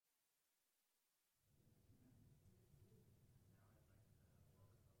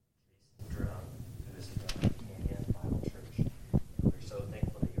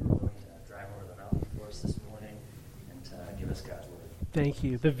Thank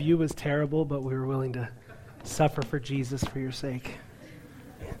you. The view was terrible, but we were willing to suffer for Jesus for your sake.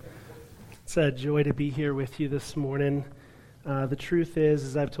 It's a joy to be here with you this morning. The truth is,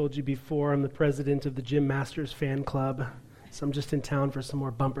 as I've told you before, I'm the president of the Jim Masters fan club. So I'm just in town for some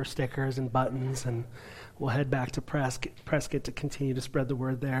more bumper stickers and buttons, and we'll head back to Prescott to continue to spread the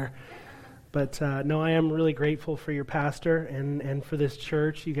word there. But no, I am really grateful for your pastor and for this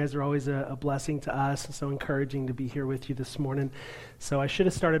church. You guys are always a blessing to us, and so encouraging to be here with you this morning. So I should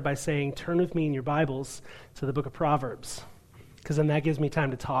have started by saying, turn with me in your Bibles to the book of Proverbs, because then that gives me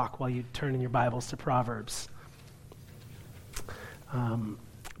time to talk while you turn in your Bibles to Proverbs.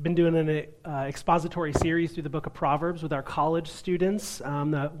 Been doing an expository series through the book of Proverbs with our college students.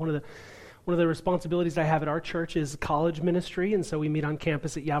 One of the responsibilities I have at our church is college ministry, and so we meet on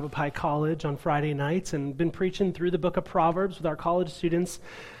campus at Yavapai College on Friday nights, and been preaching through the book of Proverbs with our college students.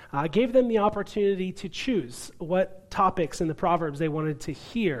 Gave them the opportunity to choose what topics in the Proverbs they wanted to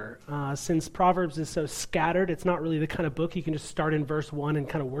hear. Since Proverbs is so scattered, it's not really the kind of book you can just start in verse 1 and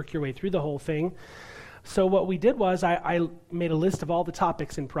kind of work your way through the whole thing. So what we did was I made a list of all the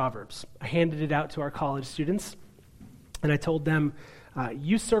topics in Proverbs. I handed it out to our college students, and I told them,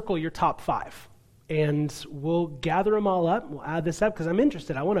 you circle your top 5, and we'll gather them all up. We'll add this up because I'm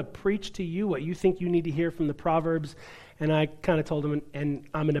interested. I want to preach to you what you think you need to hear from the Proverbs, and I kind of told them, and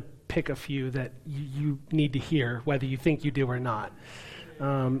I'm going to pick a few that you need to hear, whether you think you do or not.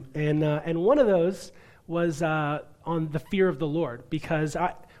 And one of those was on the fear of the Lord, because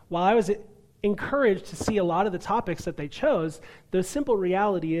while I was encouraged to see a lot of the topics that they chose, the simple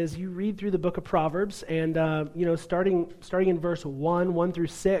reality is you read through the book of Proverbs, and starting in verse 1 through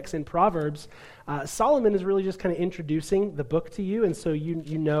 6 in Proverbs, Solomon is really just kind of introducing the book to you, and so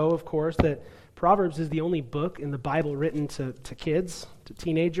you know, of course, that Proverbs is the only book in the Bible written to kids, to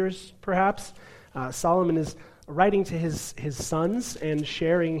teenagers, perhaps. Solomon is writing to his sons and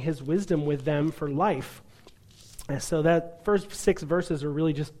sharing his wisdom with them for life. And so that first 6 verses are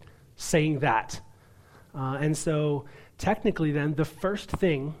really just saying that. And so technically then, the first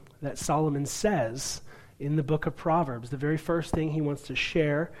thing that Solomon says in the book of Proverbs, the very first thing he wants to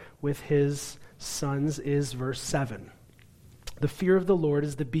share with his sons is verse 7. The fear of the Lord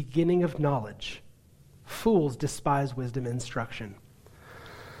is the beginning of knowledge. Fools despise wisdom and instruction.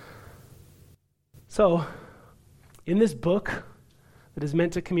 So, in this book that is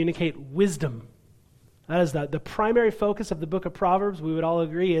meant to communicate wisdom, that is the primary focus of the book of Proverbs, we would all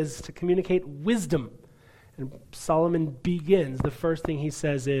agree, is to communicate wisdom. And Solomon begins, the first thing he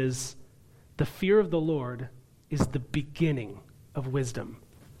says is, the fear of the Lord is the beginning of wisdom.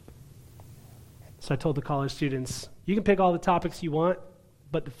 So I told the college students, you can pick all the topics you want,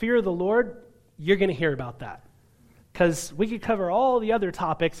 but the fear of the Lord, you're going to hear about that. Because we could cover all the other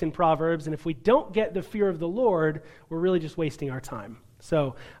topics in Proverbs, and if we don't get the fear of the Lord, we're really just wasting our time.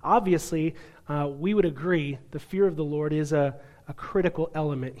 So obviously, we would agree the fear of the Lord is a critical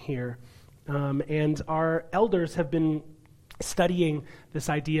element here. And our elders have been studying this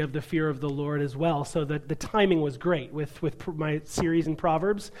idea of the fear of the Lord as well. So the timing was great with my series in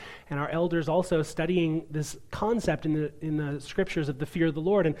Proverbs, and our elders also studying this concept in the scriptures of the fear of the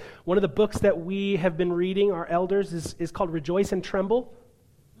Lord. And one of the books that we have been reading, our elders, is called Rejoice and Tremble.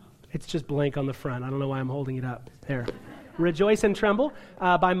 It's just blank on the front. I don't know why I'm holding it up. There. Rejoice and Tremble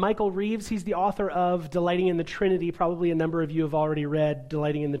by Michael Reeves. He's the author of Delighting in the Trinity. Probably a number of you have already read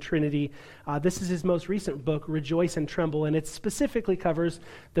Delighting in the Trinity. This is his most recent book, Rejoice and Tremble, and it specifically covers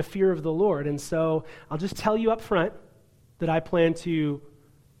the fear of the Lord. And so I'll just tell you up front that I plan to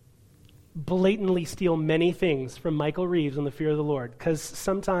blatantly steal many things from Michael Reeves on the fear of the Lord, because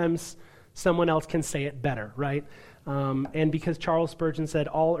sometimes someone else can say it better, right? And because Charles Spurgeon said,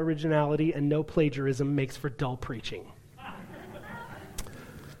 all originality and no plagiarism makes for dull preaching.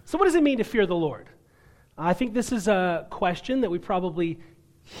 So what does it mean to fear the Lord? I think this is a question that we probably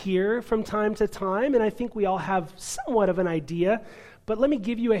hear from time to time, and I think we all have somewhat of an idea, but let me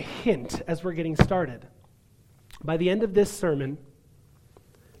give you a hint as we're getting started. By the end of this sermon,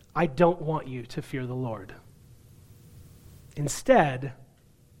 I don't want you to fear the Lord. Instead,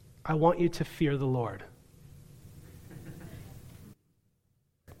 I want you to fear the Lord.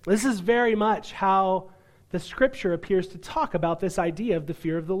 This is very much how the scripture appears to talk about this idea of the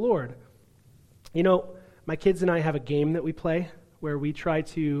fear of the Lord. You know, my kids and I have a game that we play where we try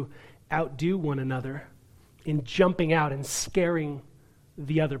to outdo one another in jumping out and scaring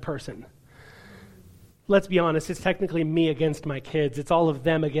the other person. Let's be honest, it's technically me against my kids. It's all of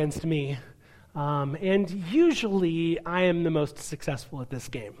them against me. And usually I am the most successful at this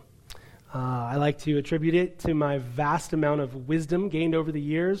game. I like to attribute it to my vast amount of wisdom gained over the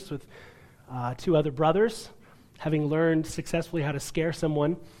years with 2 other brothers. having learned successfully how to scare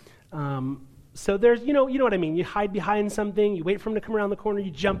someone. So there's, you know what I mean. You hide behind something, you wait for them to come around the corner,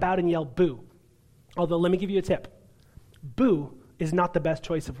 you jump out and yell, boo. Although, let me give you a tip. Boo is not the best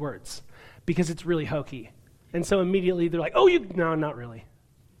choice of words because it's really hokey. And so immediately they're like, no, not really.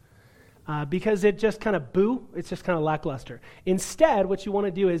 Because it just kind of boo, it's just kind of lackluster. Instead, what you want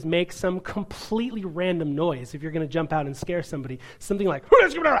to do is make some completely random noise if you're going to jump out and scare somebody. Something like,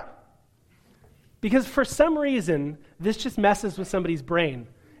 because for some reason, this just messes with somebody's brain.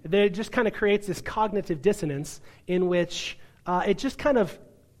 It just kind of creates this cognitive dissonance in which it just kind of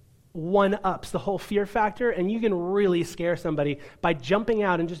one-ups the whole fear factor, and you can really scare somebody by jumping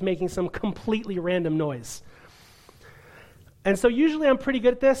out and just making some completely random noise. And so usually I'm pretty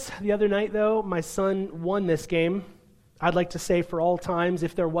good at this. The other night, though, my son won this game. I'd like to say for all times,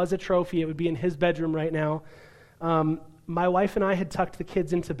 if there was a trophy, it would be in his bedroom right now. My wife and I had tucked the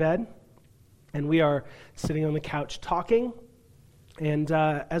kids into bed, and we are sitting on the couch talking. And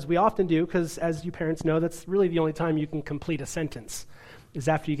as we often do, because as you parents know, that's really the only time you can complete a sentence, is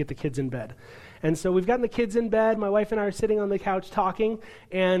after you get the kids in bed. And so we've gotten the kids in bed. My wife and I are sitting on the couch talking,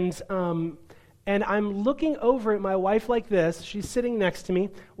 and I'm looking over at my wife like this. She's sitting next to me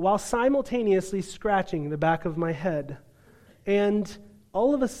while simultaneously scratching the back of my head. And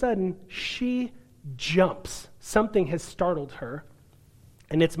all of a sudden, she jumps. Something has startled her.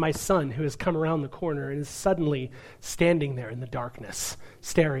 And it's my son who has come around the corner and is suddenly standing there in the darkness,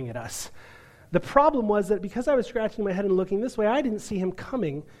 staring at us. The problem was that because I was scratching my head and looking this way, I didn't see him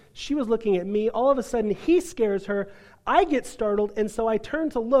coming. She was looking at me. All of a sudden, he scares her. I get startled, and so I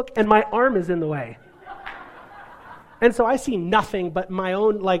turn to look, and my arm is in the way. And so I see nothing but my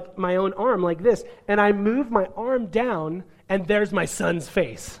own arm like this, and I move my arm down, and there's my son's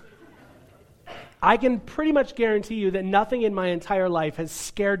face. I can pretty much guarantee you that nothing in my entire life has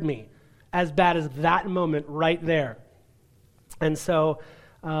scared me as bad as that moment right there. And so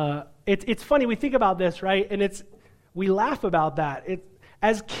it's funny, we think about this, right? And we laugh about that.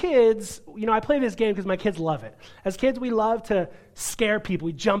 As kids, I play this game because my kids love it. As kids, we love to scare people.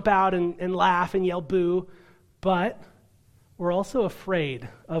 We jump out and laugh and yell boo. But we're also afraid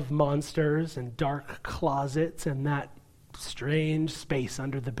of monsters and dark closets and that strange space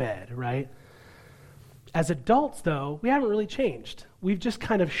under the bed, right? As adults, though, we haven't really changed. We've just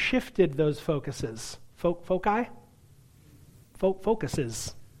kind of shifted those focuses.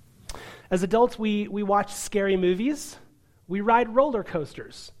 Focuses. As adults, we watch scary movies. We ride roller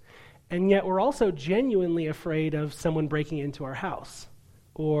coasters. And yet we're also genuinely afraid of someone breaking into our house,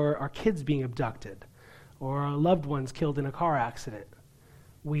 or our kids being abducted, or our loved ones killed in a car accident.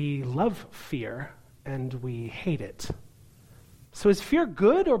 We love fear, and we hate it. So is fear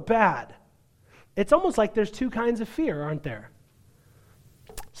good or bad? It's almost like there's two kinds of fear, aren't there?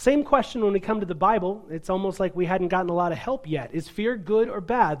 Same question when we come to the Bible. It's almost like we hadn't gotten a lot of help yet. Is fear good or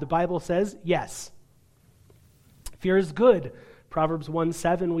bad? The Bible says yes. Fear is good. Proverbs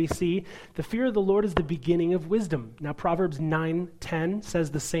 1:7 we see, the fear of the Lord is the beginning of wisdom. Now Proverbs 9:10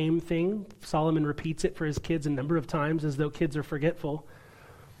 says the same thing. Solomon repeats it for his kids a number of times as though kids are forgetful.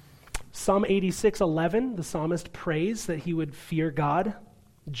 Psalm 86:11, the psalmist prays that he would fear God.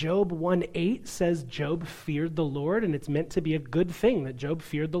 Job 1:8 says Job feared the Lord, and it's meant to be a good thing that Job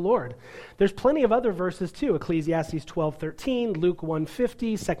feared the Lord. There's plenty of other verses too. Ecclesiastes 12:13, Luke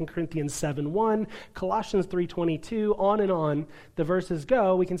 1:50, 2 Corinthians 7:1, Colossians 3:22, on and on the verses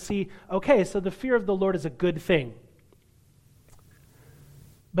go. We can see, okay, so the fear of the Lord is a good thing.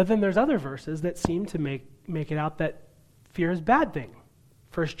 But then there's other verses that seem to make it out that fear is a bad thing.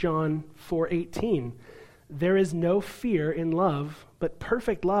 1 John 4:18, there is no fear in love, but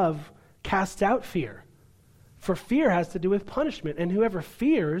perfect love casts out fear. For fear has to do with punishment, and whoever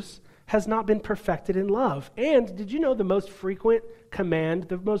fears has not been perfected in love. And did you know the most frequent command,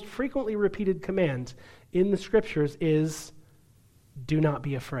 the most frequently repeated command in the scriptures is, do not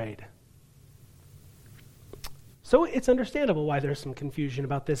be afraid. So it's understandable why there's some confusion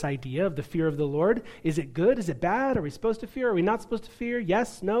about this idea of the fear of the Lord. Is it good? Is it bad? Are we supposed to fear? Are we not supposed to fear?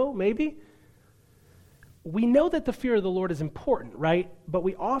 Yes, no, maybe? We know that the fear of the Lord is important, right? But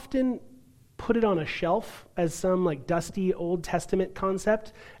we often put it on a shelf as some like dusty Old Testament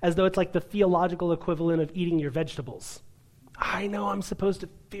concept, as though it's like the theological equivalent of eating your vegetables. I know I'm supposed to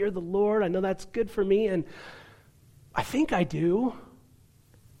fear the Lord. I know that's good for me, and I think I do.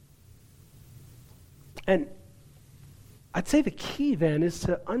 And I'd say the key then is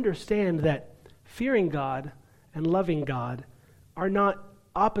to understand that fearing God and loving God are not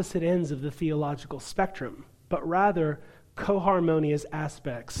opposite ends of the theological spectrum, but rather coharmonious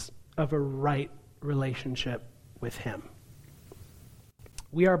aspects of a right relationship with Him.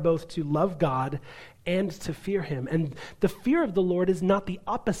 We are both to love God and to fear him. And the fear of the Lord is not the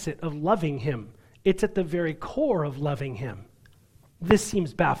opposite of loving him. It's at the very core of loving him. This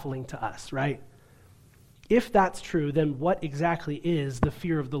seems baffling to us, right? If that's true, then what exactly is the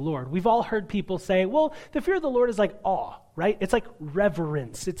fear of the Lord? We've all heard people say, well, the fear of the Lord is like awe, right? It's like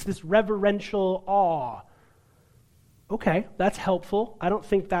reverence. It's this reverential awe. Okay, that's helpful. I don't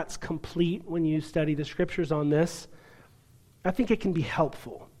think that's complete when you study the scriptures on this. I think it can be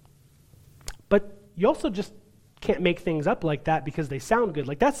helpful. But you also just can't make things up like that because they sound good.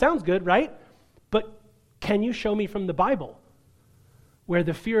 Like, that sounds good, right? But can you show me from the Bible where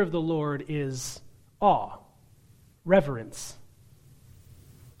the fear of the Lord is awe, reverence?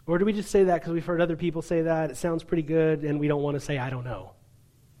 Or do we just say that because we've heard other people say that, it sounds pretty good, and we don't want to say, I don't know?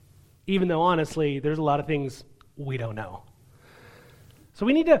 Even though, honestly, there's a lot of things we don't know. So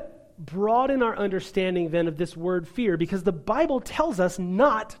we need to broaden our understanding then of this word fear, because the Bible tells us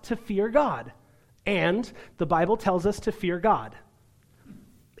not to fear God, and the Bible tells us to fear God.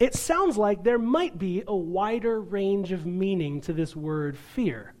 It sounds like there might be a wider range of meaning to this word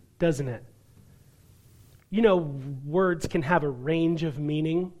fear, doesn't it? You know, words can have a range of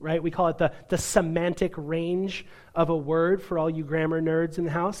meaning, right? We call it the semantic range of a word for all you grammar nerds in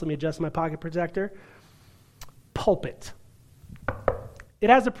the house. Let me adjust my pocket protector. Pulpit. It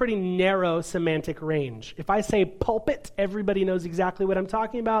has a pretty narrow semantic range. If I say pulpit, everybody knows exactly what I'm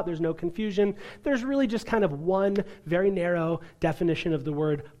talking about. There's no confusion. There's really just kind of one very narrow definition of the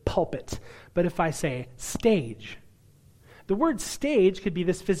word pulpit. But if I say stage, the word stage could be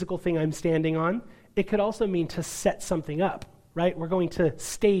this physical thing I'm standing on. It could also mean to set something up, right? We're going to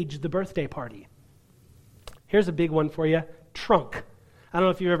stage the birthday party. Here's a big one for you, trunk. I don't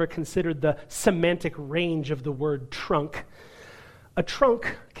know if you've ever considered the semantic range of the word trunk. A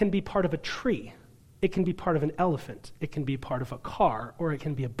trunk can be part of a tree. It can be part of an elephant. It can be part of a car, or it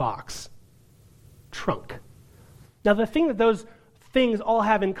can be a box. Trunk. Now, the thing that those things all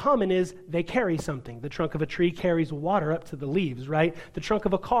have in common is they carry something. The trunk of a tree carries water up to the leaves, right? The trunk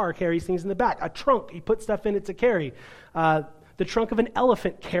of a car carries things in the back. A trunk, you put stuff in it to carry. The trunk of an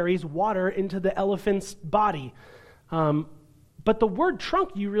elephant carries water into the elephant's body. But the word trunk,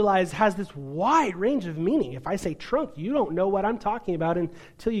 you realize, has this wide range of meaning. If I say trunk, you don't know what I'm talking about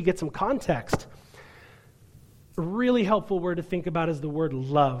until you get some context. A really helpful word to think about is the word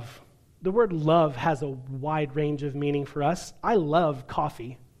love. The word love has a wide range of meaning for us. I love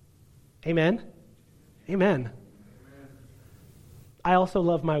coffee. Amen? Amen. I also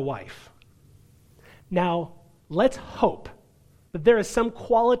love my wife. Now, let's hope that there is some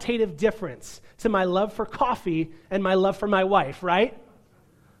qualitative difference to my love for coffee and my love for my wife, right?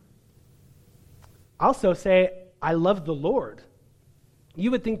 Also say, I love the Lord. You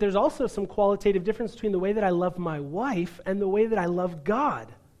would think there's also some qualitative difference between the way that I love my wife and the way that I love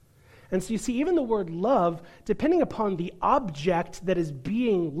God. And so you see, even the word love, depending upon the object that is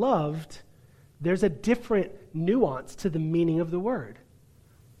being loved, there's a different nuance to the meaning of the word.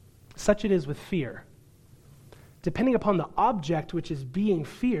 Such it is with fear. Depending upon the object which is being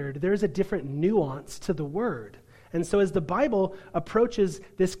feared, there is a different nuance to the word. And so as the Bible approaches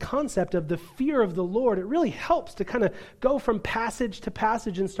this concept of the fear of the Lord, it really helps to kind of go from passage to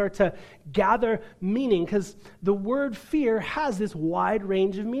passage and start to gather meaning, because the word fear has this wide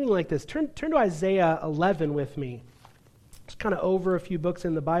range of meaning like this. Turn to Isaiah 11 with me. Just kind of over a few books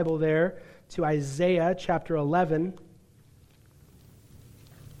in the Bible there to Isaiah chapter 11.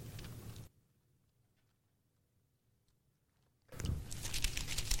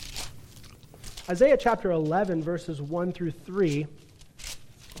 Isaiah chapter 11, verses 1 through 3.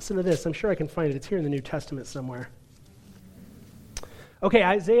 Listen to this. I'm sure I can find it. It's here in the New Testament somewhere. Okay,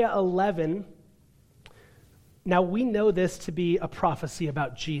 Isaiah 11. Now, we know this to be a prophecy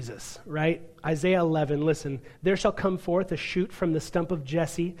about Jesus, right? Isaiah 11, listen. There shall come forth a shoot from the stump of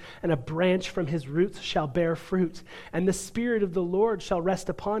Jesse, and a branch from his roots shall bear fruit. And the Spirit of the Lord shall rest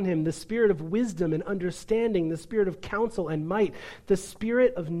upon him, the Spirit of wisdom and understanding, the Spirit of counsel and might, the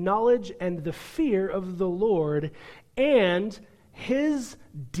Spirit of knowledge and the fear of the Lord. And his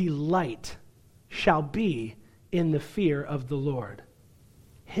delight shall be in the fear of the Lord.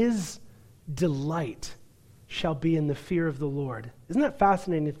 His delight shall be in the fear of the Lord. Isn't that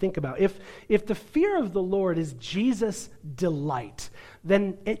fascinating to think about? If the fear of the Lord is Jesus' delight,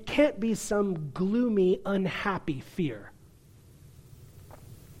 then it can't be some gloomy, unhappy fear.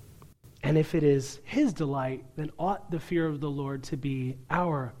 And if it is his delight, then ought the fear of the Lord to be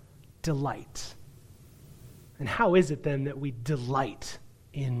our delight. And how is it then that we delight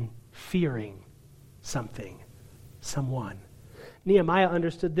in fearing something, someone? Nehemiah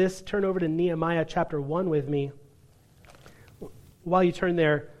understood this. Turn over to Nehemiah chapter 1 with me. While you turn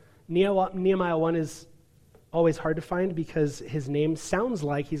there, Nehemiah 1 is always hard to find because his name sounds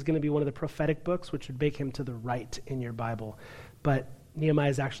like he's going to be one of the prophetic books, which would make him to the right in your Bible. But Nehemiah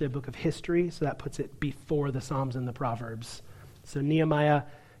is actually a book of history, so that puts it before the Psalms and the Proverbs. So Nehemiah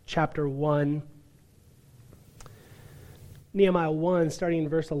chapter 1. Nehemiah 1, starting in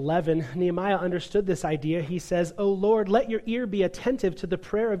verse 11, Nehemiah understood this idea. He says, "O Lord, let your ear be attentive to the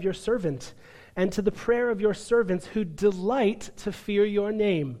prayer of your servant and to the prayer of your servants who delight to fear your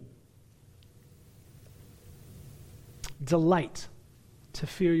name." Delight to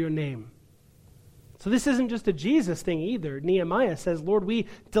fear your name. So this isn't just a Jesus thing either. Nehemiah says, Lord, we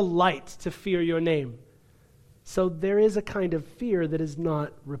delight to fear your name. So there is a kind of fear that is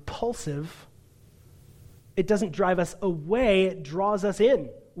not repulsive. It doesn't drive us away, it draws us in.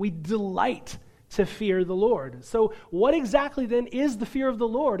 We delight to fear the Lord. So what exactly then is the fear of the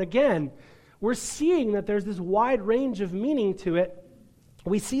Lord? Again, we're seeing that there's this wide range of meaning to it.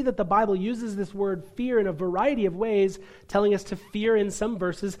 We see that the Bible uses this word fear in a variety of ways, telling us to fear in some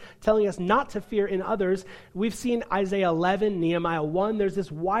verses, telling us not to fear in others. We've seen Isaiah 11, Nehemiah 1. There's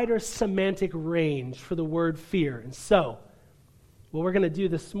this wider semantic range for the word fear. And so, what we're going to do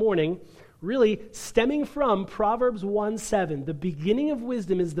this morning, really stemming from Proverbs 1:7, the beginning of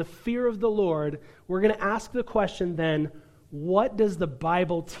wisdom is the fear of the Lord. We're going to ask the question then, what does the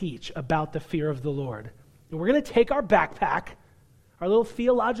Bible teach about the fear of the Lord? And we're going to take our backpack, our little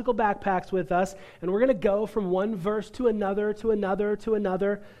theological backpacks with us, and we're going to go from one verse to another, to another, to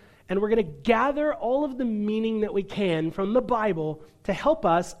another, and we're going to gather all of the meaning that we can from the Bible to help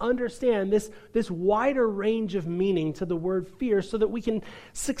us understand this wider range of meaning to the word fear so that we can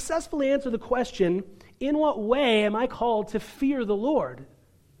successfully answer the question, in what way am I called to fear the Lord?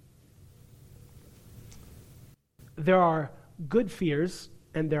 There are good fears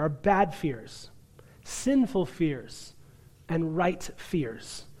and there are bad fears, sinful fears, and right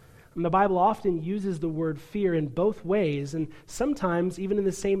fears. And the Bible often uses the word fear in both ways, and sometimes even in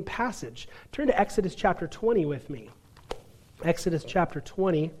the same passage. Turn to Exodus chapter 20 with me. Exodus chapter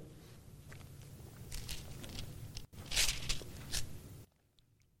 20.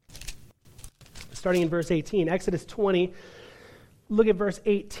 Starting in verse 18. Exodus 20, look at verse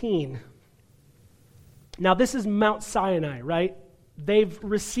 18. Now this is Mount Sinai, right? They've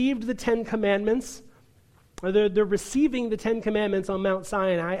received the 10 Commandments. They're receiving the 10 Commandments on Mount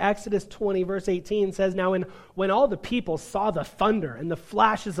Sinai. Exodus 20, verse 18 says, "Now when all the people saw the thunder and the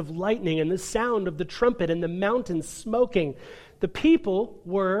flashes of lightning and the sound of the trumpet and the mountains smoking, the people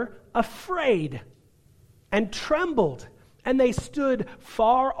were afraid and trembled, and they stood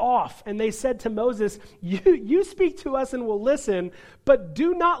far off. And they said to Moses, you speak to us and we'll listen, but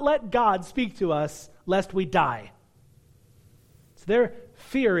do not let God speak to us, lest we die." So they're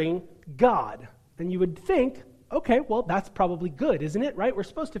fearing God. And you would think, okay, well, that's probably good, isn't it? Right? We're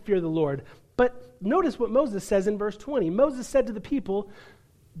supposed to fear the Lord. But notice what Moses says in verse 20. Moses said to the people,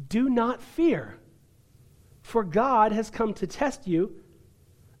 "Do not fear, for God has come to test you,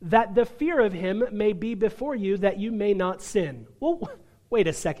 that the fear of him may be before you, that you may not sin." Well, wait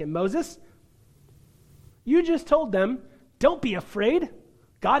a second, Moses. You just told them, don't be afraid.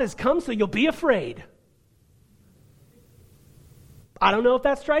 God has come, so you'll be afraid. I don't know if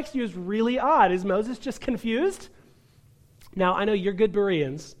that strikes you as really odd. Is Moses just confused? Now, I know you're good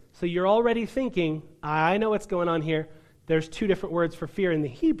Bereans, so you're already thinking, I know what's going on here. There's two different words for fear in the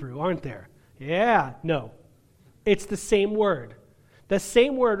Hebrew, aren't there? Yeah, no. It's the same word. The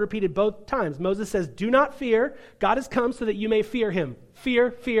same word repeated both times. Moses says, do not fear. God has come so that you may fear him. Fear,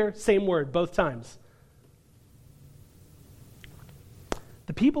 fear, same word, both times.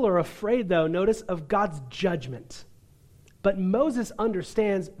 The people are afraid, though, notice, of God's judgment. But Moses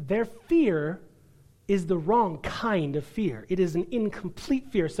understands their fear is the wrong kind of fear. It is an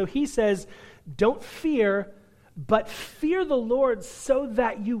incomplete fear. So he says, don't fear, but fear the Lord so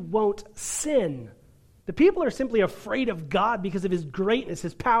that you won't sin. The people are simply afraid of God because of his greatness,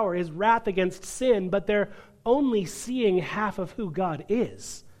 his power, his wrath against sin, but they're only seeing half of who God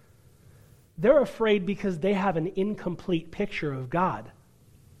is. They're afraid because they have an incomplete picture of God.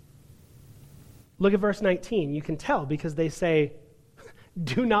 Look at verse 19. You can tell because they say,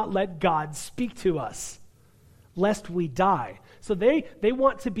 do not let God speak to us, lest we die. So they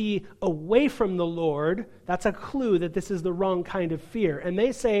want to be away from the Lord. That's a clue that this is the wrong kind of fear. And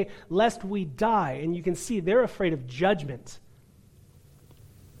they say, lest we die. And you can see they're afraid of judgment.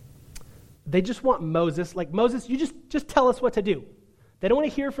 They just want Moses, like Moses, you just tell us what to do. They don't want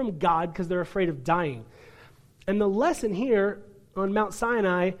to hear from God because they're afraid of dying. And the lesson here on Mount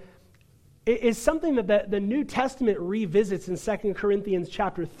Sinai is something that the New Testament revisits in 2 Corinthians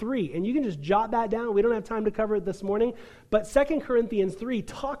chapter 3. And you can just jot that down. We don't have time to cover it this morning. But 2 Corinthians 3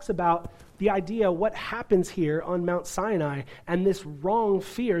 talks about the idea of what happens here on Mount Sinai and this wrong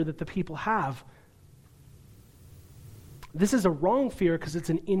fear that the people have. This is a wrong fear because it's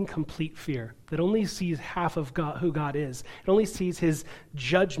an incomplete fear that only sees half of God, who God is. It only sees his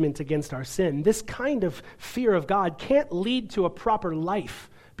judgment against our sin. This kind of fear of God can't lead to a proper life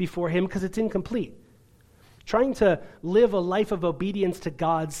before him because it's incomplete. Trying to live a life of obedience to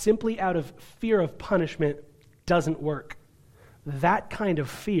God simply out of fear of punishment doesn't work. That kind of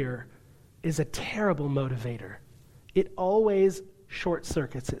fear is a terrible motivator. It always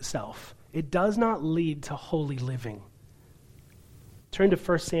short-circuits itself. It does not lead to holy living. Turn to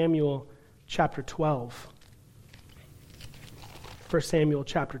 1 Samuel chapter 12. 1 Samuel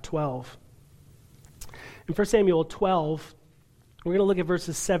chapter 12. In 1 Samuel 12, we're going to look at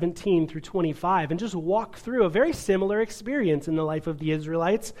verses 17 through 25 and just walk through a very similar experience in the life of the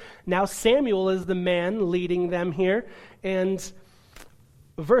Israelites. Now Samuel is the man leading them here. And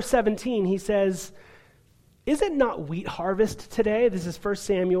verse 17, he says, "Is it not wheat harvest today?" This is 1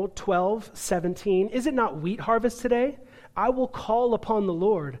 Samuel 12:17. "Is it not wheat harvest today? I will call upon the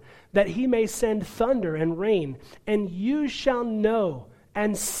Lord, that he may send thunder and rain, and you shall know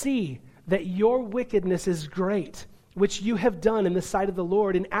and see that your wickedness is great, which you have done in the sight of the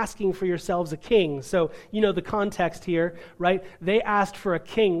Lord in asking for yourselves a king." So, you know the context here, right? They asked for a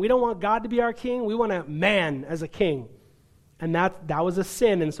king. We don't want God to be our king. We want a man as a king. And that was a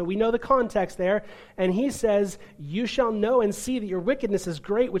sin. And so we know the context there. And he says, "You shall know and see that your wickedness is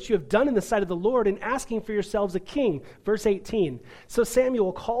great, which you have done in the sight of the Lord in asking for yourselves a king." Verse 18, "So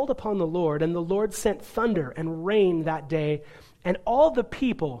Samuel called upon the Lord, and the Lord sent thunder and rain that day, and all the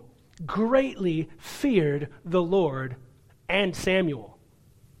people greatly feared the Lord and Samuel."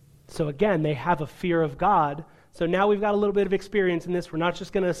 So again, they have a fear of God. So now we've got a little bit of experience in this. We're not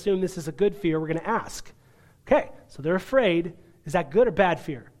just going to assume this is a good fear. We're going to ask. Okay, so they're afraid. Is that good or bad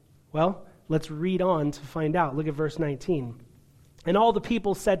fear? Well, let's read on to find out. Look at verse 19. "And all the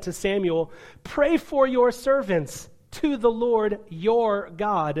people said to Samuel, 'Pray for your servants to the Lord your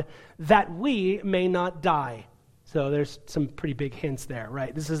God, that we may not die.'" So there's some pretty big hints there,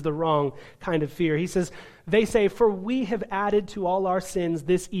 right? This is the wrong kind of fear. He says, they say, "For we have added to all our sins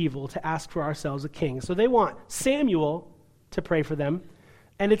this evil to ask for ourselves a king." So they want Samuel to pray for them,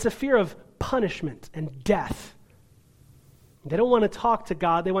 and it's a fear of punishment and death. They don't want to talk to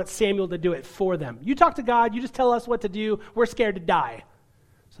God. They want Samuel to do it for them. You talk to God, you just tell us what to do. We're scared to die.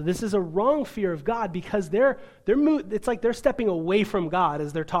 So this is a wrong fear of God because it's like they're stepping away from God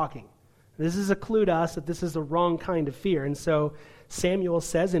as they're talking. This is a clue to us that this is the wrong kind of fear. And so Samuel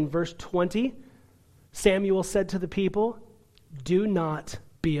says in verse 20, Samuel said to the people, "Do not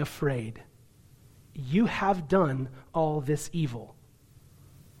be afraid. You have done all this evil."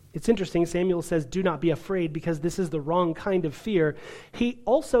 It's interesting, Samuel says, "Do not be afraid," because this is the wrong kind of fear. He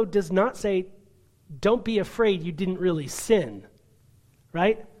also does not say, "Don't be afraid, you didn't really sin,"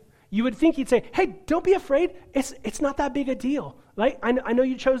 right? You would think he'd say, "Hey, don't be afraid, it's not that big a deal." Right? I know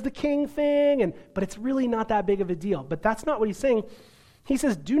you chose the king thing, but it's really not that big of a deal. But that's not what he's saying. He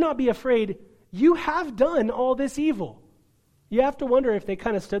says, "Do not be afraid, you have done all this evil." You have to wonder if they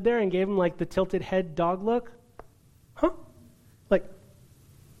kind of stood there and gave him like the tilted head dog look. Huh? Like,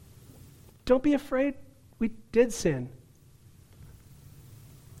 don't be afraid, we did sin.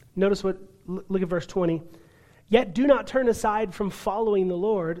 Notice look at verse 20. "Yet do not turn aside from following the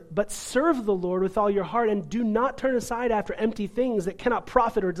Lord, but serve the Lord with all your heart, and do not turn aside after empty things that cannot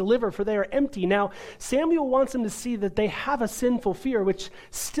profit or deliver, for they are empty." Now, Samuel wants them to see that they have a sinful fear, which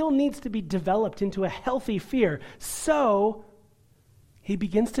still needs to be developed into a healthy fear. So, he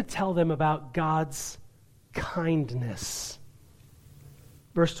begins to tell them about God's kindness.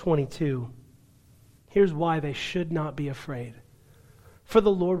 Verse 22. Here's why they should not be afraid. "For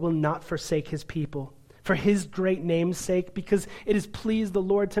the Lord will not forsake his people, for his great name's sake, because it has pleased the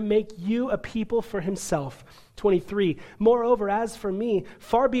Lord to make you a people for himself." 23, "Moreover, as for me,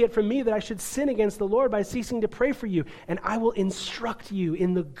 far be it from me that I should sin against the Lord by ceasing to pray for you, and I will instruct you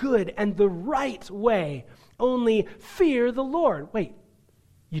in the good and the right way. Only fear the Lord." Wait,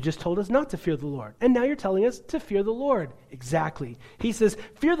 you just told us not to fear the Lord, and now you're telling us to fear the Lord. Exactly. He says,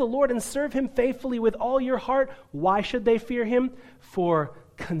 "Fear the Lord and serve him faithfully with all your heart." Why should they fear him? "For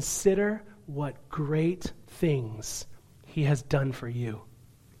consider what great things he has done for you."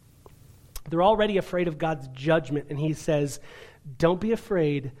 They're already afraid of God's judgment, and he says, don't be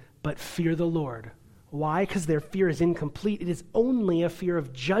afraid, but fear the Lord. Why? Because their fear is incomplete. It is only a fear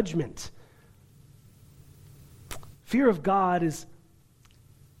of judgment. Fear of God is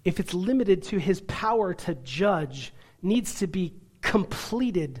if it's limited to his power to judge, needs to be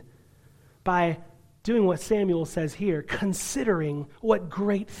completed by doing what Samuel says here, considering what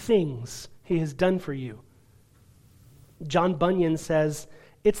great things he has done for you. John Bunyan says,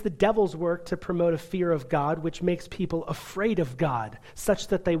 it's the devil's work to promote a fear of God, which makes people afraid of God, such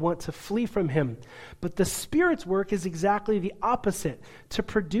that they want to flee from him. But the Spirit's work is exactly the opposite, to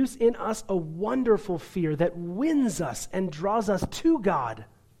produce in us a wonderful fear that wins us and draws us to God.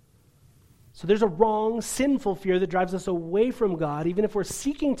 So there's a wrong, sinful fear that drives us away from God, even if we're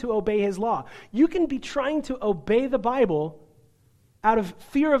seeking to obey his law. You can be trying to obey the Bible out of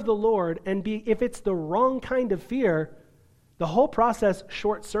fear of the Lord, and if it's the wrong kind of fear, the whole process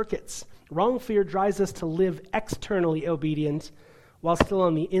short circuits. Wrong fear drives us to live externally obedient while still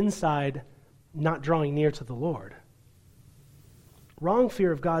on the inside not drawing near to the Lord. Wrong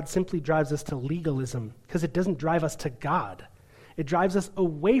fear of God simply drives us to legalism because it doesn't drive us to God. It drives us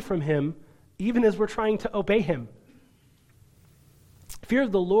away from him even as we're trying to obey him. Fear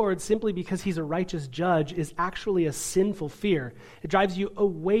of the Lord, simply because he's a righteous judge, is actually a sinful fear. It drives you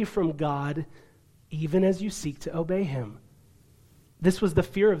away from God even as you seek to obey him. This was the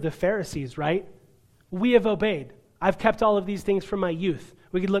fear of the Pharisees, right? We have obeyed. I've kept all of these things from my youth.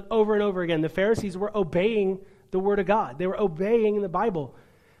 We could look over and over again. The Pharisees were obeying the word of God. They were obeying the Bible.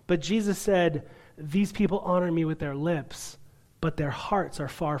 But Jesus said, these people honor me with their lips, but their hearts are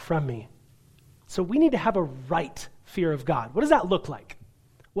far from me. So we need to have a right fear of God. What does that look like?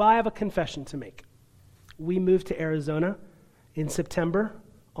 Well, I have a confession to make. We moved to Arizona in September,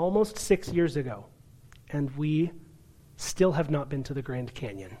 almost 6 years ago, and we still have not been to the Grand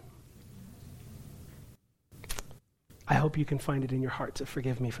Canyon. I hope you can find it in your heart to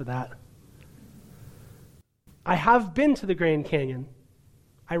forgive me for that. I have been to the Grand Canyon.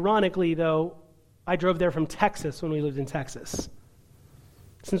 Ironically, though, I drove there from Texas when we lived in Texas.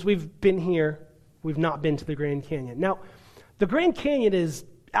 Since we've been here, we've not been to the Grand Canyon. Now, the Grand Canyon is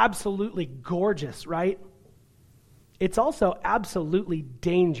absolutely gorgeous, right? It's also absolutely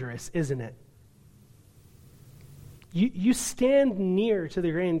dangerous, isn't it? You stand near to the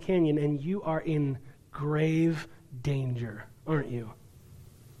Grand Canyon and you are in grave danger, aren't you?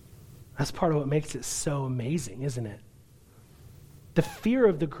 That's part of what makes it so amazing, isn't it? The fear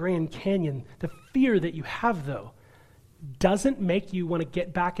of the Grand Canyon, the fear that you have, though, doesn't make you want to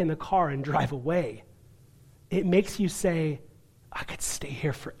get back in the car and drive away. It makes you say, I could stay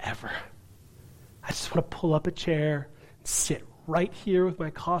here forever. I just want to pull up a chair and sit right here with my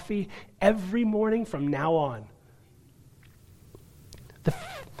coffee every morning from now on.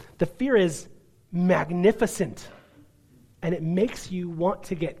 The fear is magnificent, and it makes you want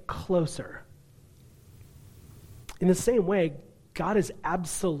to get closer. In the same way, God is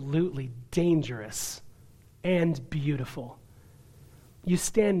absolutely dangerous and beautiful. You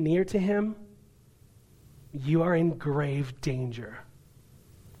stand near to him, you are in grave danger.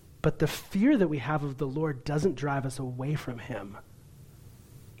 But the fear that we have of the Lord doesn't drive us away from him.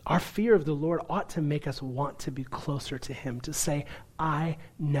 Our fear of the Lord ought to make us want to be closer to him, to say, I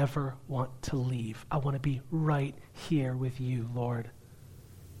never want to leave. I want to be right here with you, Lord.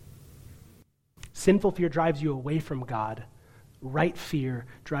 Sinful fear drives you away from God. Right fear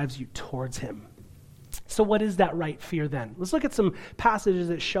drives you towards him. So what is that right fear then? Let's look at some passages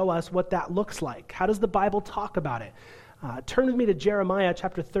that show us what that looks like. How does the Bible talk about it? Turn with me to Jeremiah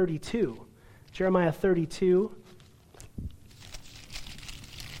chapter 32. Jeremiah 32.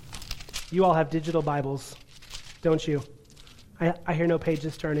 You all have digital Bibles, don't you? I hear no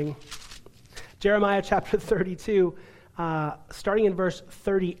pages turning. Jeremiah chapter 32, starting in verse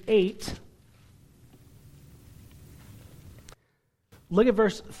 38. Look at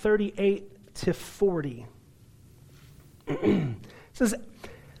verse 38 to 40. It says,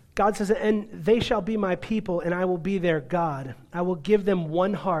 God says, and they shall be my people, and I will be their God. I will give them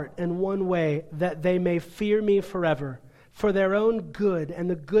one heart and one way, that they may fear me forever. For their own good and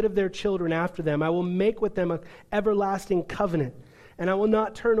the good of their children after them, I will make with them an everlasting covenant, and I will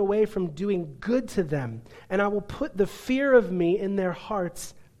not turn away from doing good to them. And I will put the fear of me in their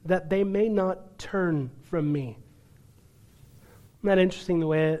hearts, that they may not turn from me. Isn't that interesting, the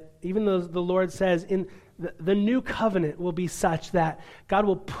way, even though the Lord says, in the new covenant will be such that God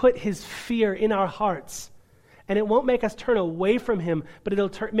will put his fear in our hearts. And it won't make us turn away from him, but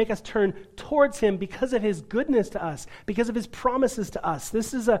it'll make us turn towards him because of his goodness to us, because of his promises to us.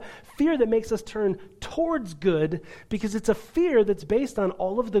 This is a fear that makes us turn towards good, because it's a fear that's based on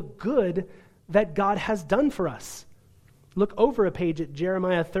all of the good that God has done for us. Look over a page at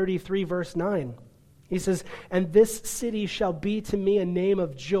Jeremiah 33, verse 9. He says, and this city shall be to me a name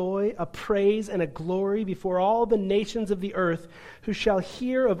of joy, a praise, and a glory before all the nations of the earth, who shall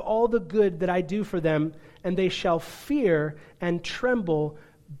hear of all the good that I do for them, and they shall fear and tremble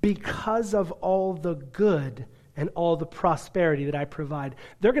because of all the good and all the prosperity that I provide.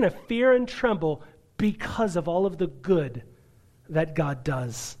 They're going to fear and tremble because of all of the good that God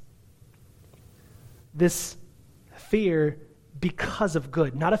does. This fear because of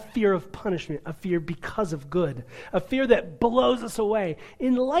good, not a fear of punishment, a fear because of good, a fear that blows us away.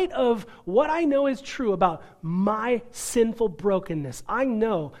 In light of what I know is true about my sinful brokenness, I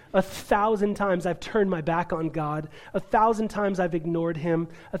know 1,000 times I've turned my back on God, 1,000 times I've ignored him,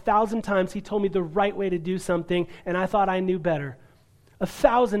 1,000 times he told me the right way to do something and I thought I knew better,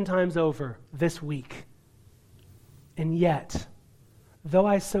 1,000 times over this week. And yet, though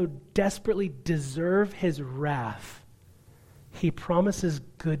I so desperately deserve his wrath, he promises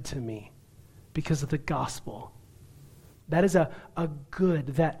good to me because of the gospel. That is a good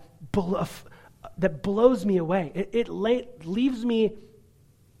that blows me away. It leaves me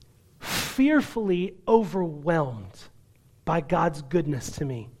fearfully overwhelmed by God's goodness to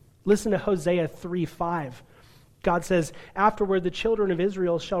me. Listen to Hosea 3:5. God says, afterward the children of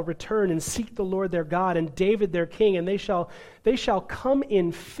Israel shall return and seek the Lord their God and David their king, and they shall come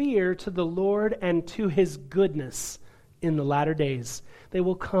in fear to the Lord and to his goodness in the latter days. They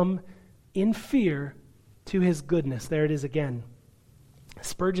will come in fear to his goodness. There it is again.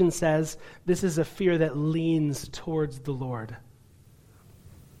 Spurgeon says this is a fear that leans towards the Lord.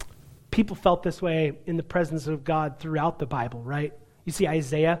 People felt this way in the presence of God throughout the Bible, right? You see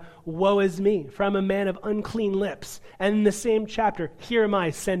Isaiah, woe is me, for I'm a man of unclean lips. And in the same chapter, here am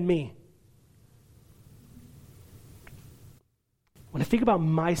I, send me. When I think about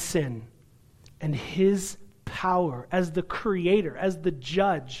my sin and his power as the creator, as the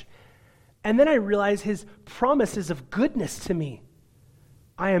judge, and then I realize his promises of goodness to me,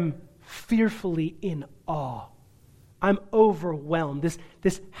 I am fearfully in awe. I'm overwhelmed.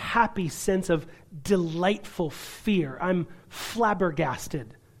 This happy sense of delightful fear. I'm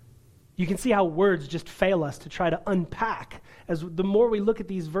flabbergasted. You can see how words just fail us to try to unpack. As the more we look at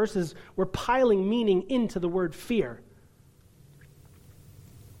these verses, we're piling meaning into the word fear.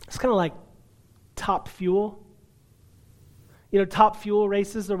 It's kind of like Top Fuel. You know, Top Fuel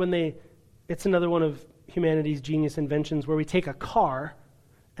races are when it's another one of humanity's genius inventions where we take a car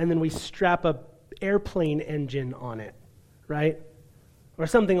and then we strap a airplane engine on it, right? Or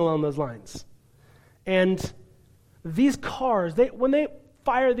something along those lines. And these cars, when they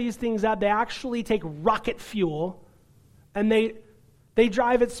fire these things out, they actually take rocket fuel and they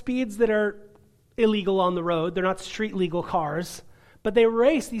drive at speeds that are illegal on the road. They're not street legal cars, but they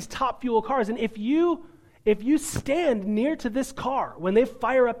race these Top Fuel cars. And if you stand near to this car when they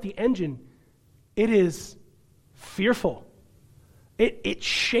fire up the engine, it is fearful. It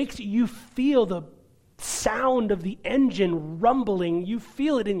shakes. You feel the sound of the engine rumbling. You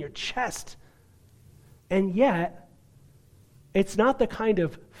feel it in your chest. And yet, it's not the kind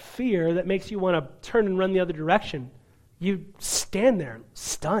of fear that makes you want to turn and run the other direction. You stand there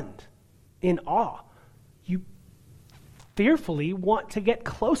stunned, in awe. You fearfully want to get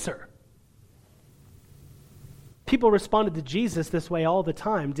closer. People responded to Jesus this way all the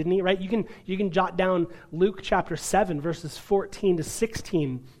time, didn't he? Right? You can jot down Luke chapter 7, verses 14 to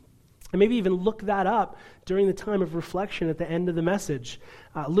 16, and maybe even look that up during the time of reflection at the end of the message.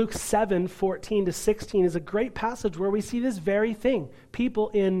 Luke 7, 14 to 16 is a great passage where we see this very thing. People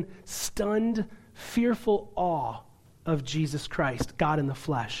in stunned, fearful awe of Jesus Christ, God in the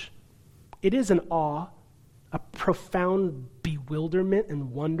flesh. It is an awe, a profound bewilderment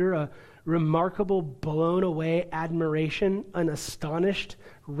and wonder, a remarkable, blown away admiration, an astonished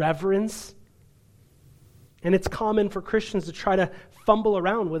reverence. And it's common for Christians to try to fumble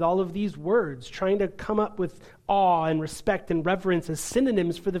around with all of these words, trying to come up with awe and respect and reverence as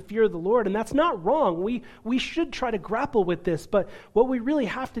synonyms for the fear of the Lord. And that's not wrong. We should try to grapple with this. But what we really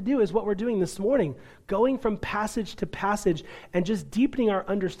have to do is what we're doing this morning, going from passage to passage and just deepening our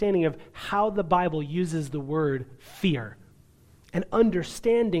understanding of how the Bible uses the word fear. And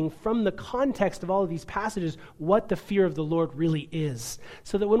understanding from the context of all of these passages what the fear of the Lord really is.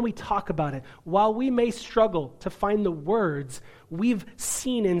 So that when we talk about it, while we may struggle to find the words, we've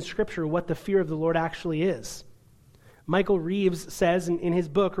seen in Scripture what the fear of the Lord actually is. Michael Reeves says in his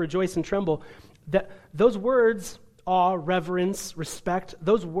book, Rejoice and Tremble, that those words, awe, reverence, respect,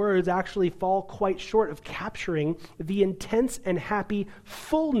 those words actually fall quite short of capturing the intense and happy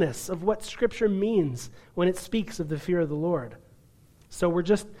fullness of what Scripture means when it speaks of the fear of the Lord. So we're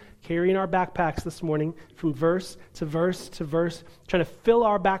just carrying our backpacks this morning from verse to verse to verse, trying to fill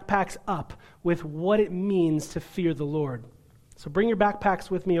our backpacks up with what it means to fear the Lord. So bring your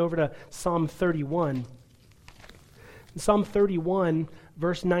backpacks with me over to Psalm 31. In Psalm 31,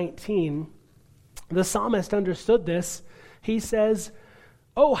 verse 19, the psalmist understood this. He says,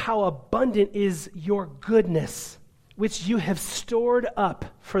 "Oh, how abundant is your goodness, which you have stored up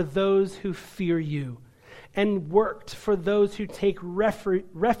for those who fear you, and worked for those who take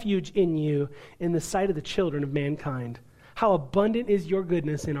refuge in you in the sight of the children of mankind." How abundant is your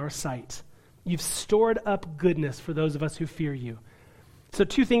goodness in our sight. You've stored up goodness for those of us who fear you. So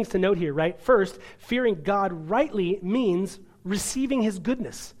 2 things to note here, right? First, fearing God rightly means receiving his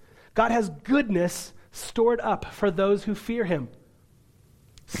goodness. God has goodness stored up for those who fear him.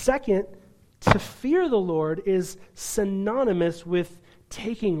 Second, to fear the Lord is synonymous with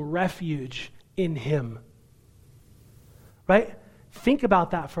taking refuge in him. Right? Think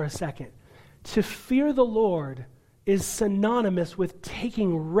about that for a second. To fear the Lord is synonymous with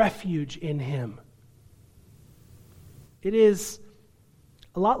taking refuge in him. It is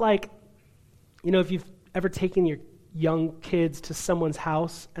a lot like, if you've ever taken your young kids to someone's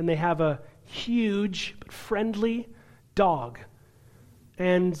house and they have a huge but friendly dog,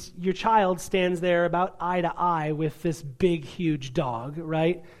 and your child stands there about eye to eye with this big, huge dog,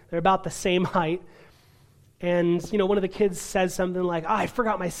 right? They're about the same height. And, one of the kids says something like, I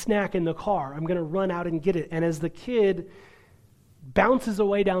forgot my snack in the car. I'm going to run out and get it. And as the kid bounces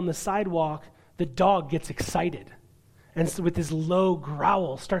away down the sidewalk, the dog gets excited. And so with this low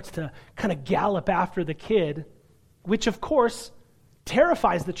growl, starts to kind of gallop after the kid, which, of course,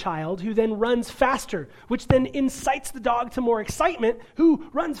 terrifies the child, who then runs faster, which then incites the dog to more excitement, who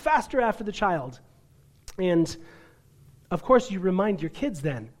runs faster after the child. And of course, you remind your kids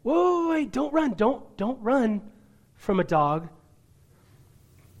then, whoa, wait, don't run, don't run from a dog.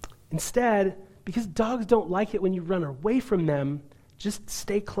 Instead, because dogs don't like it when you run away from them, just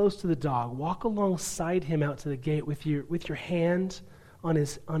stay close to the dog. Walk alongside him out to the gate with your hand on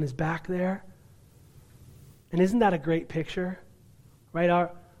his back there. And isn't that a great picture? Right?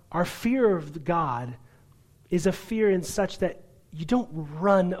 Our fear of God is a fear in such that you don't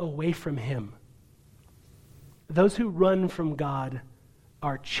run away from him. Those who run from God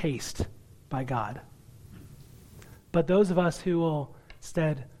are chased by God. But those of us who will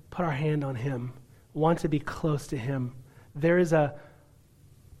instead put our hand on him, want to be close to him, there is a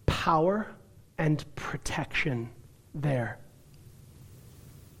power and protection there.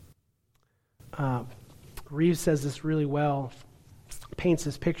 Reeves says this really well, paints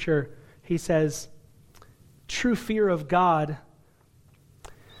this picture. He says, true fear of God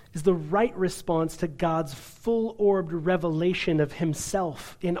is the right response to God's full-orbed revelation of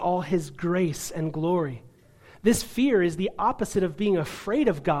himself in all his grace and glory. This fear is the opposite of being afraid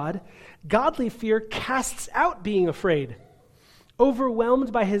of God. Godly fear casts out being afraid.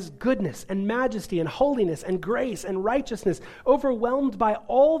 Overwhelmed by his goodness and majesty and holiness and grace and righteousness, overwhelmed by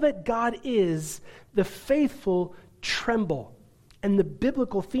all that God is, the faithful tremble. And the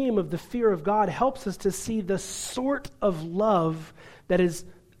biblical theme of the fear of God helps us to see the sort of love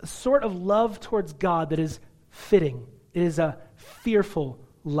towards God that is fitting. It is a fearful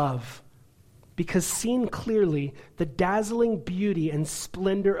love. Because seen clearly, the dazzling beauty and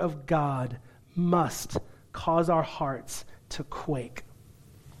splendor of God must cause our hearts to quake.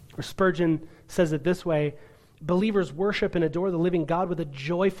 Or Spurgeon says it this way, believers worship and adore the living God with a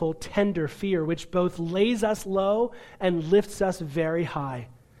joyful, tender fear, which both lays us low and lifts us very high.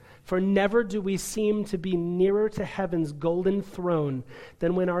 For never do we seem to be nearer to heaven's golden throne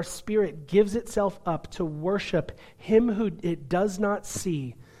than when our spirit gives itself up to worship him who it does not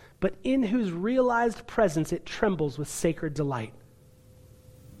see, but in whose realized presence it trembles with sacred delight.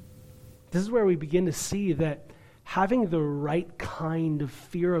 This is where we begin to see that having the right kind of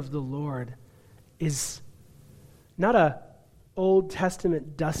fear of the Lord is not an Old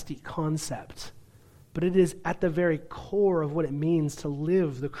Testament dusty concept, but it is at the very core of what it means to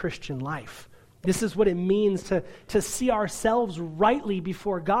live the Christian life. This is what it means to see ourselves rightly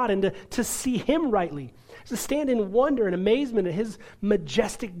before God and to see him rightly. To stand in wonder and amazement at his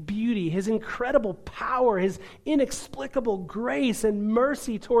majestic beauty, his incredible power, his inexplicable grace and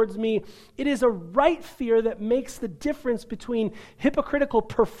mercy towards me. It is a right fear that makes the difference between hypocritical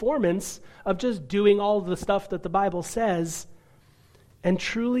performance of just doing all the stuff that the Bible says and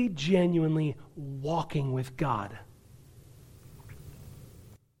truly, genuinely walking with God.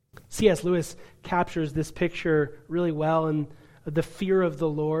 C.S. Lewis captures this picture really well in the fear of the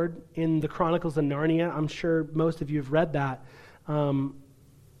Lord in the Chronicles of Narnia. I'm sure most of you have read that,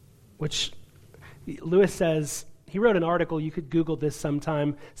 which Lewis says, He wrote an article, you could Google this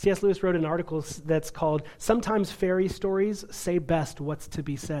sometime. C.S. Lewis wrote an article that's called "Sometimes Fairy Stories Say Best What's to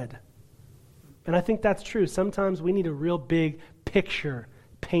Be Said." And I think that's true. Sometimes we need a real big picture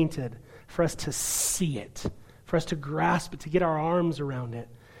painted for us to see it, for us to grasp it, to get our arms around it.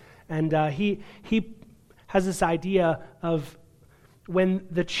 And he has this idea of when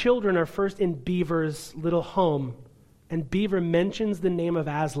the children are first in Beaver's little home, and Beaver mentions the name of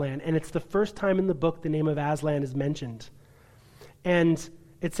Aslan, and it's the first time in the book the name of Aslan is mentioned. And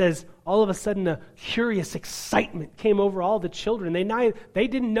it says, all of a sudden a curious excitement came over all the children. They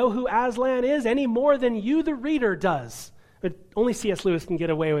didn't know who Aslan is any more than you, the reader, does. But only C.S. Lewis can get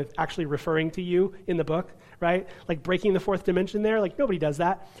away with actually referring to you in the book, right? Like breaking the fourth dimension there. Like nobody does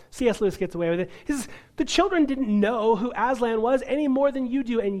that. C.S. Lewis gets away with it. He says, the children didn't know who Aslan was any more than you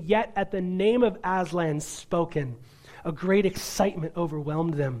do, and yet at the name of Aslan spoken, a great excitement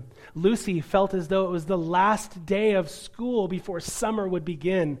overwhelmed them. Lucy felt as though it was the last day of school before summer would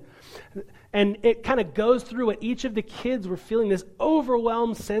begin. And it kind of goes through what each of the kids were feeling, this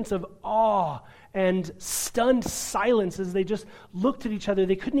overwhelmed sense of awe and stunned silence as they just looked at each other.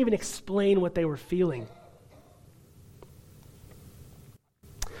 They couldn't even explain what they were feeling.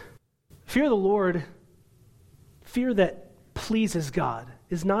 Fear of the Lord, fear that pleases God,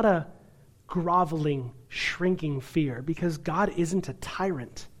 is not a groveling, shrinking fear, because God isn't a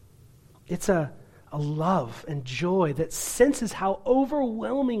tyrant. It's a love and joy that senses how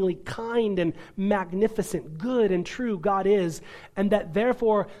overwhelmingly kind and magnificent, good and true God is, and that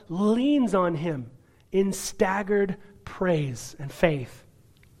therefore leans on him in staggered praise and faith.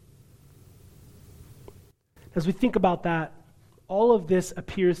 As we think about that, all of this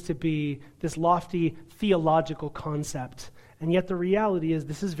appears to be this lofty theological concept. And yet the reality is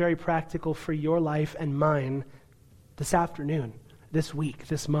this is very practical for your life and mine this afternoon, this week,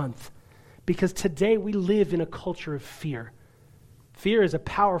 this month. Because today we live in a culture of fear. Fear is a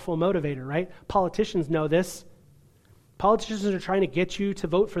powerful motivator, right? Politicians know this. Politicians are trying to get you to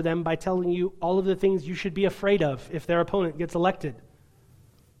vote for them by telling you all of the things you should be afraid of if their opponent gets elected.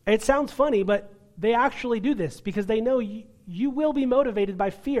 It sounds funny, but they actually do this because they know you will be motivated by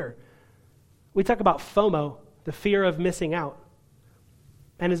fear. We talk about FOMO, the fear of missing out.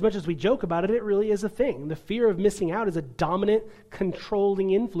 And as much as we joke about it, it really is a thing. The fear of missing out is a dominant, controlling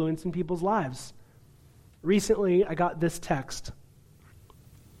influence in people's lives. Recently, I got this text.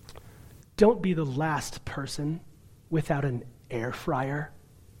 Don't be the last person without an air fryer.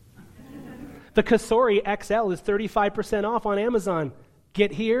 The Cosori XL is 35% off on Amazon.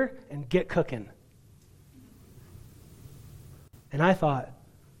 Get here and get cooking. And I thought,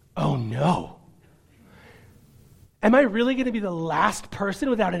 oh no. Am I really going to be the last person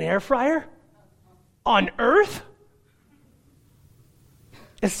without an air fryer on earth?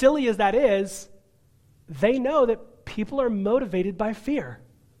 As silly as that is, they know that people are motivated by fear.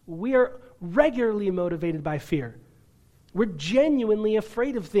 We are regularly motivated by fear. We're genuinely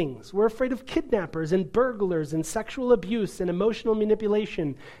afraid of things. We're afraid of kidnappers and burglars and sexual abuse and emotional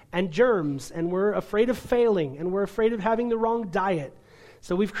manipulation and germs, and we're afraid of failing, and we're afraid of having the wrong diet.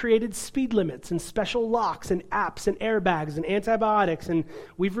 So we've created speed limits and special locks and apps and airbags and antibiotics, and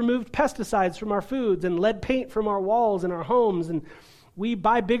we've removed pesticides from our foods and lead paint from our walls and our homes, and we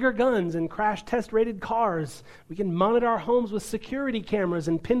buy bigger guns and crash test-rated cars. We can monitor our homes with security cameras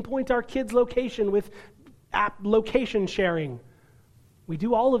and pinpoint our kids' location with app location sharing. We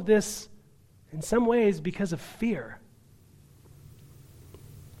do all of this in some ways because of fear.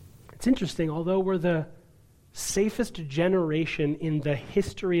 It's interesting, although we're the safest generation in the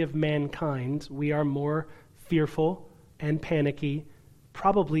history of mankind, we are more fearful and panicky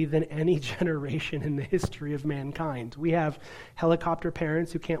probably than any generation in the history of mankind. We have helicopter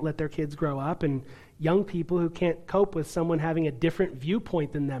parents who can't let their kids grow up, and young people who can't cope with someone having a different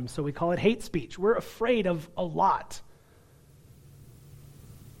viewpoint than them, so we call it hate speech. We're afraid of a lot.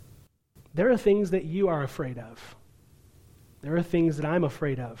 There are things that you are afraid of. There are things that I'm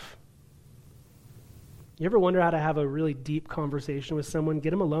afraid of. You ever wonder how to have a really deep conversation with someone?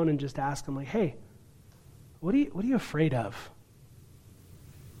 Get them alone and just ask them, like, hey, what are you afraid of?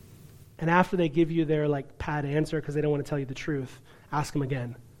 And after they give you their pat answer because they don't want to tell you the truth, ask them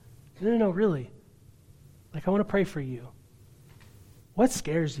again. No, really. I want to pray for you. What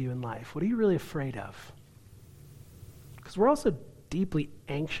scares you in life? What are you really afraid of? Because we're also deeply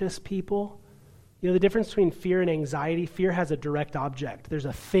anxious people. You know, the difference between fear and anxiety, fear has a direct object. There's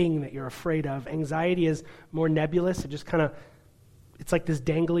a thing that you're afraid of. Anxiety is more nebulous. It just it's like this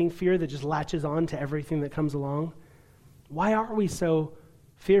dangling fear that just latches on to everything that comes along. Why are we so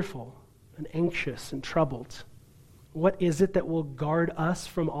fearful and anxious and troubled? What is it that will guard us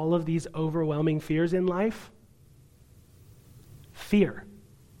from all of these overwhelming fears in life? fear.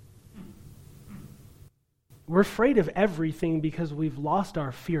 We're afraid of everything because we've lost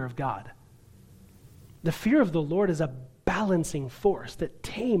our fear of God. The fear of the Lord is a balancing force that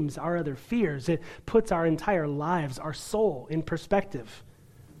tames our other fears. It puts our entire lives, our soul, in perspective.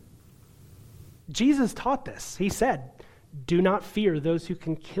 Jesus taught this. He said, "Do not fear those who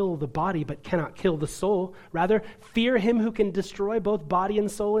can kill the body but cannot kill the soul. Rather, fear him who can destroy both body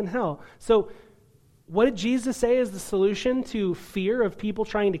and soul in hell." So, what did Jesus say is the solution to fear of people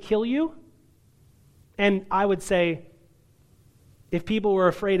trying to kill you? And I would say, if people were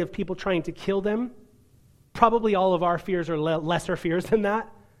afraid of people trying to kill them, probably all of our fears are lesser fears than that.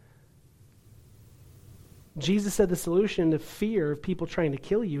 Jesus said the solution to fear of people trying to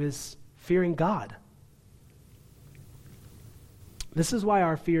kill you is fearing God. This is why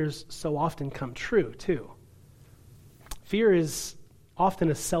our fears so often come true, too. Fear is often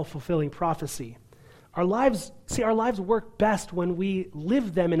a self-fulfilling prophecy. Our lives work best when we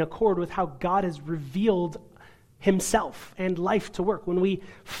live them in accord with how God has revealed himself and life to work. When we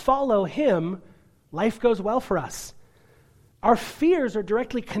follow him, life goes well for us. Our fears are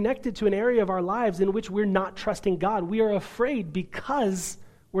directly connected to an area of our lives in which we're not trusting God. We are afraid because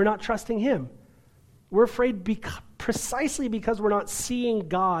we're not trusting him. We're afraid precisely because we're not seeing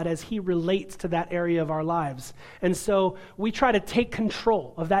God as he relates to that area of our lives. And so we try to take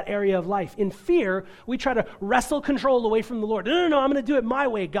control of that area of life. In fear, we try to wrestle control away from the Lord. No, I'm going to do it my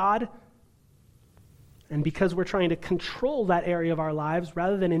way, God. And because we're trying to control that area of our lives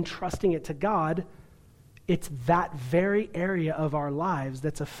rather than entrusting it to God, it's that very area of our lives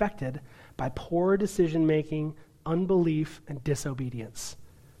that's affected by poor decision-making, unbelief, and disobedience.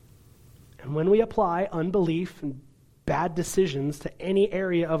 And when we apply unbelief and bad decisions to any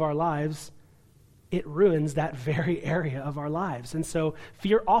area of our lives, it ruins that very area of our lives. And so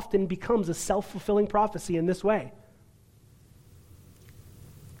fear often becomes a self-fulfilling prophecy in this way.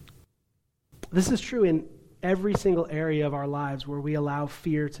 This is true in every single area of our lives where we allow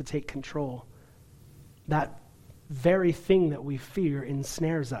fear to take control. That very thing that we fear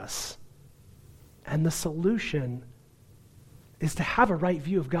ensnares us. And the solution is to have a right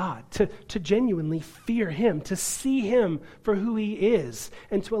view of God, to genuinely fear him, to see him for who he is,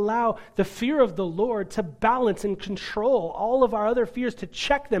 and to allow the fear of the Lord to balance and control all of our other fears, to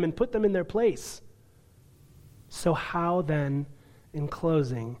check them and put them in their place. So how then, in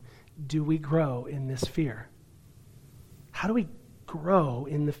closing, do we grow in this fear? How do we grow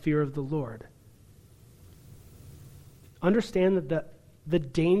in the fear of the Lord? Understand that the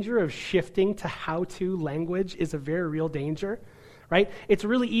danger of shifting to how-to language is a very real danger, right? It's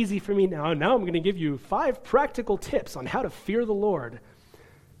really easy for me now. Now I'm going to give you 5 practical tips on how to fear the Lord.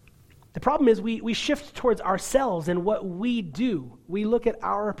 The problem is we shift towards ourselves and what we do. We look at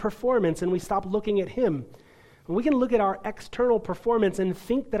our performance and we stop looking at him. And we can look at our external performance and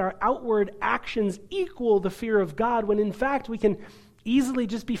think that our outward actions equal the fear of God, when in fact we can easily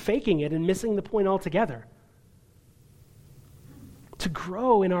just be faking it and missing the point altogether. To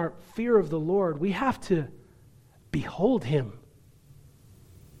grow in our fear of the Lord, we have to behold him.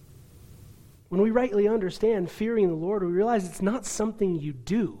 When we rightly understand fearing the Lord, we realize it's not something you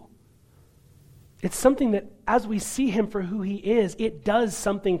do. It's something that as we see him for who he is, it does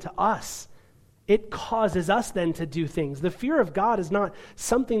something to us. It causes us then to do things. The fear of God is not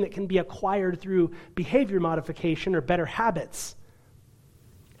something that can be acquired through behavior modification or better habits.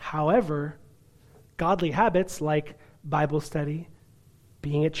 However, godly habits like Bible study,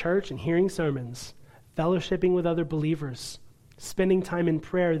 being at church and hearing sermons, fellowshipping with other believers, spending time in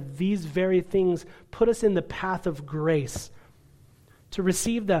prayer, these very things put us in the path of grace to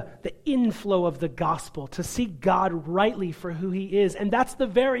receive the inflow of the gospel, to see God rightly for who he is. And that's the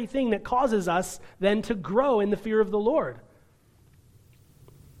very thing that causes us then to grow in the fear of the Lord.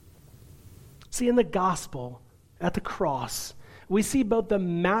 See, in the gospel, at the cross, we see both the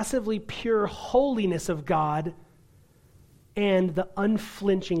massively pure holiness of God and the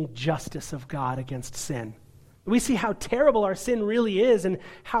unflinching justice of God against sin. We see how terrible our sin really is and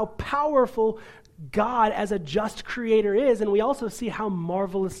how powerful God as a just creator is, and we also see how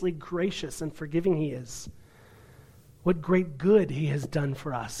marvelously gracious and forgiving he is. What great good he has done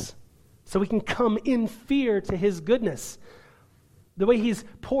for us. So we can come in fear to his goodness. The way he's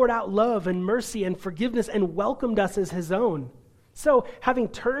poured out love and mercy and forgiveness and welcomed us as his own. So, having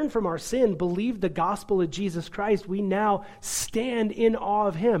turned from our sin, believed the gospel of Jesus Christ, we now stand in awe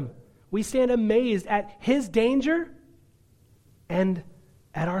of him. We stand amazed at his danger and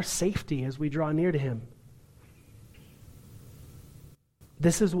at our safety as we draw near to him.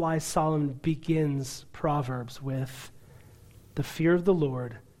 This is why Solomon begins Proverbs with, "The fear of the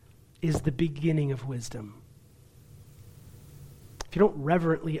Lord is the beginning of wisdom." if you don't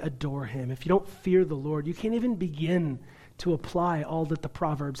reverently adore him, if you don't fear the Lord, you can't even begin to apply all that the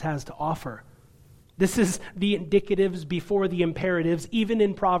Proverbs has to offer. This is the indicatives before the imperatives, even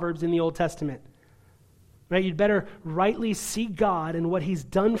in Proverbs in the Old Testament. Right? You'd better rightly see God and what he's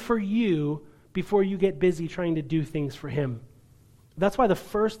done for you before you get busy trying to do things for him. That's why the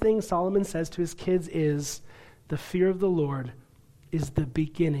first thing Solomon says to his kids is, the fear of the Lord is the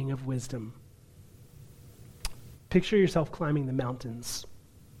beginning of wisdom. Picture yourself climbing the mountains.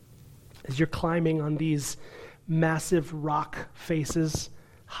 As you're climbing on these massive rock faces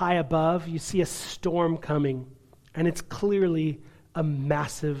high above, you see a storm coming, and it's clearly a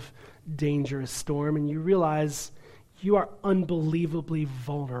massive, dangerous storm, and you realize you are unbelievably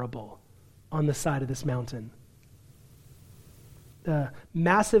vulnerable on the side of this mountain. The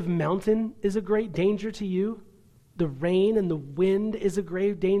massive mountain is a great danger to you. The rain and the wind is a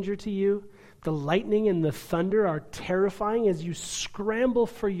grave danger to you. The lightning and the thunder are terrifying as you scramble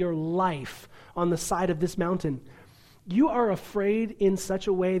for your life on the side of this mountain. You are afraid in such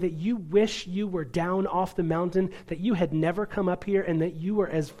a way that you wish you were down off the mountain, that you had never come up here, and that you were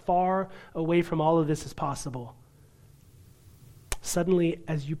as far away from all of this as possible. Suddenly,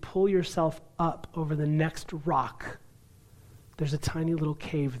 as you pull yourself up over the next rock, there's a tiny little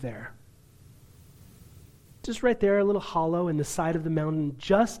cave there. Just right there, a little hollow in the side of the mountain,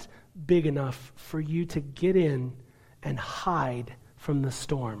 just big enough for you to get in and hide from the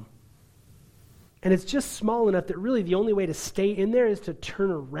storm. And it's just small enough that really the only way to stay in there is to turn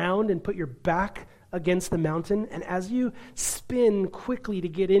around and put your back against the mountain. And as you spin quickly to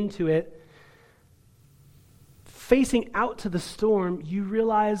get into it, facing out to the storm, you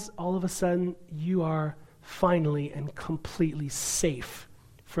realize all of a sudden you are finally and completely safe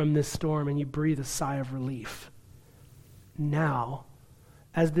from this storm, and you breathe a sigh of relief. Now,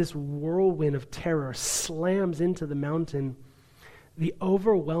 as this whirlwind of terror slams into the mountain, the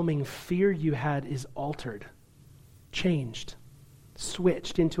overwhelming fear you had is altered, changed,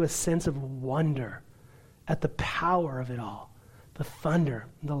 switched into a sense of wonder at the power of it all. The thunder,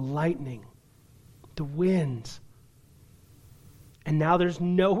 the lightning, the wind. And now there's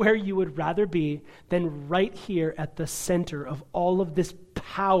nowhere you would rather be than right here at the center of all of this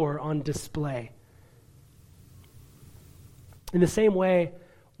power on display. In the same way,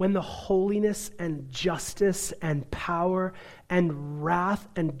 when the holiness and justice and power and wrath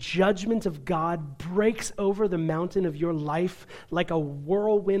and judgment of God breaks over the mountain of your life like a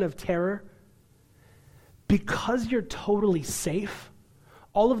whirlwind of terror, because you're totally safe,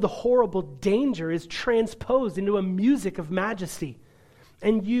 all of the horrible danger is transposed into a music of majesty.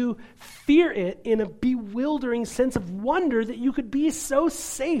 And you fear it in a bewildering sense of wonder that you could be so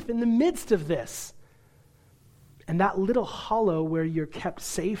safe in the midst of this. And that little hollow where you're kept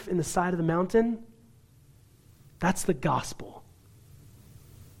safe in the side of the mountain, that's the gospel.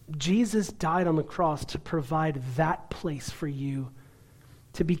 Jesus died on the cross to provide that place for you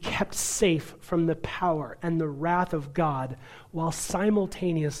to be kept safe from the power and the wrath of God while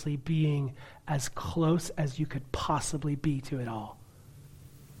simultaneously being as close as you could possibly be to it all.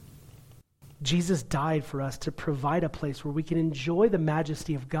 Jesus died for us to provide a place where we can enjoy the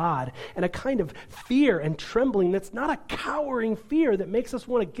majesty of God and a kind of fear and trembling that's not a cowering fear that makes us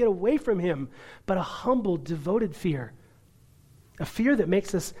want to get away from him, but a humble, devoted fear. A fear that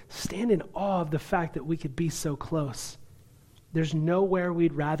makes us stand in awe of the fact that we could be so close. There's nowhere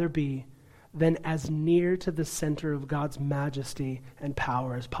we'd rather be than as near to the center of God's majesty and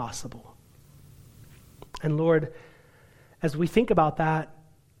power as possible. And Lord, as we think about that,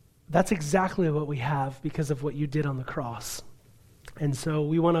 that's exactly what we have because of what you did on the cross. And so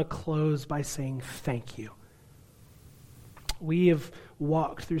we want to close by saying thank you. We have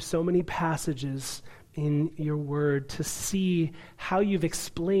walked through so many passages in your word to see how you've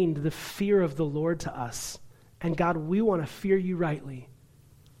explained the fear of the Lord to us. And God, we want to fear you rightly.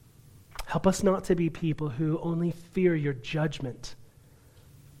 Help us not to be people who only fear your judgment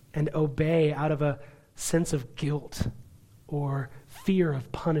and obey out of a sense of guilt or fear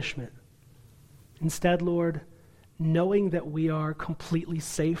of punishment. Instead, Lord, knowing that we are completely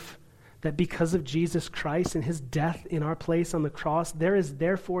safe, that because of Jesus Christ and his death in our place on the cross, there is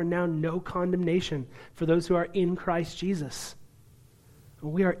therefore now no condemnation for those who are in Christ Jesus.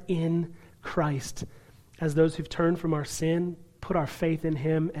 We are in Christ as those who've turned from our sin, put our faith in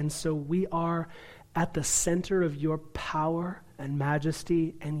him, and so we are at the center of your power and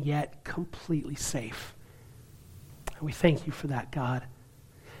majesty and yet completely safe. And we thank you for that, God.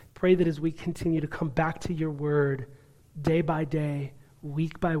 Pray that as we continue to come back to your word day by day,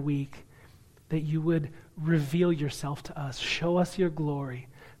 week by week, that you would reveal yourself to us, show us your glory,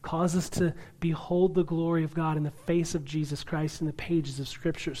 Cause us to behold the glory of God in the face of Jesus Christ in the pages of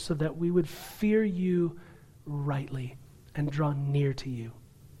Scripture so that we would fear you rightly and draw near to you.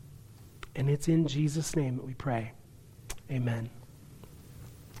 And it's in Jesus' name that we pray. Amen.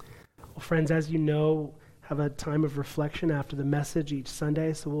 Well, friends, as you know, have a time of reflection after the message each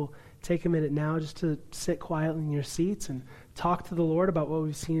Sunday, so we'll take a minute now just to sit quietly in your seats and talk to the Lord about what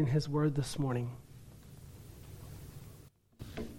we've seen in His Word this morning.